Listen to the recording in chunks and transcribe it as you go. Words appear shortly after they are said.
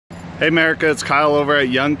Hey Merica, it's Kyle over at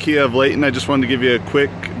Young Kia of Layton. I just wanted to give you a quick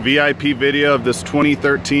VIP video of this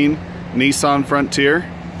 2013 Nissan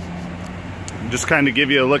Frontier. Just kind of give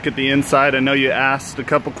you a look at the inside. I know you asked a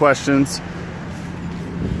couple questions.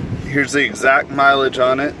 Here's the exact mileage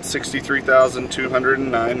on it,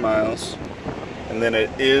 63,209 miles. And then it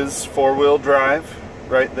is four-wheel drive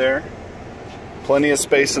right there. Plenty of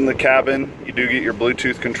space in the cabin. You do get your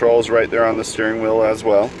Bluetooth controls right there on the steering wheel as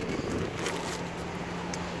well.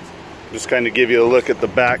 Just kind of give you a look at the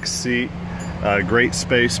back seat. Great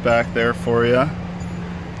space back there for you,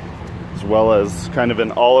 as well as kind of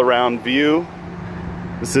an all-around view.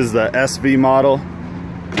 This is the SV model.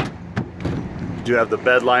 You do have the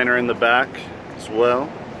bed liner in the back as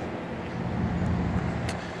well.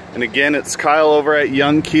 And again, it's Kyle over at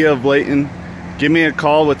Young Kia of Layton. Give me a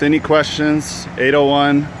call with any questions,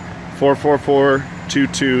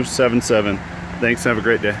 801-444-2277. Thanks, have a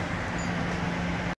great day.